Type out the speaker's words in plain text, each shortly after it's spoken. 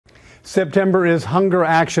September is Hunger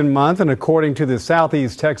Action Month, and according to the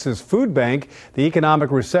Southeast Texas Food Bank, the economic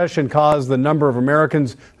recession caused the number of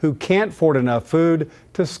Americans who can't afford enough food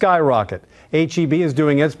to skyrocket. HEB is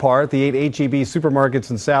doing its part. The 8 HEB supermarkets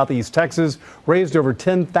in Southeast Texas raised over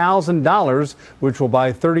 $10,000, which will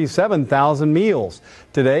buy 37,000 meals.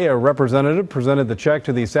 Today, a representative presented the check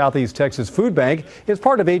to the Southeast Texas Food Bank as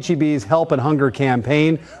part of HEB's Help and Hunger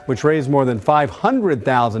campaign, which raised more than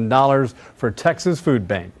 $500,000 for Texas food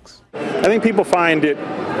banks. I think people find it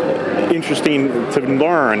interesting to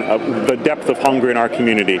learn of the depth of hunger in our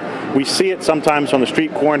community. We see it sometimes on the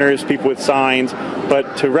street corners, people with signs,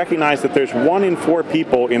 but to recognize that there's 1 in 4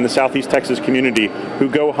 people in the Southeast Texas community who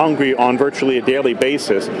go hungry on virtually a daily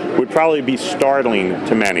basis would probably be startling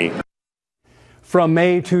to many. From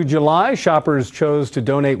May to July, shoppers chose to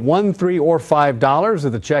donate $1, $3, or $5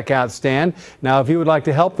 at the checkout stand. Now, if you would like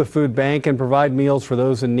to help the food bank and provide meals for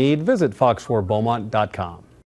those in need, visit fox4beaumont.com.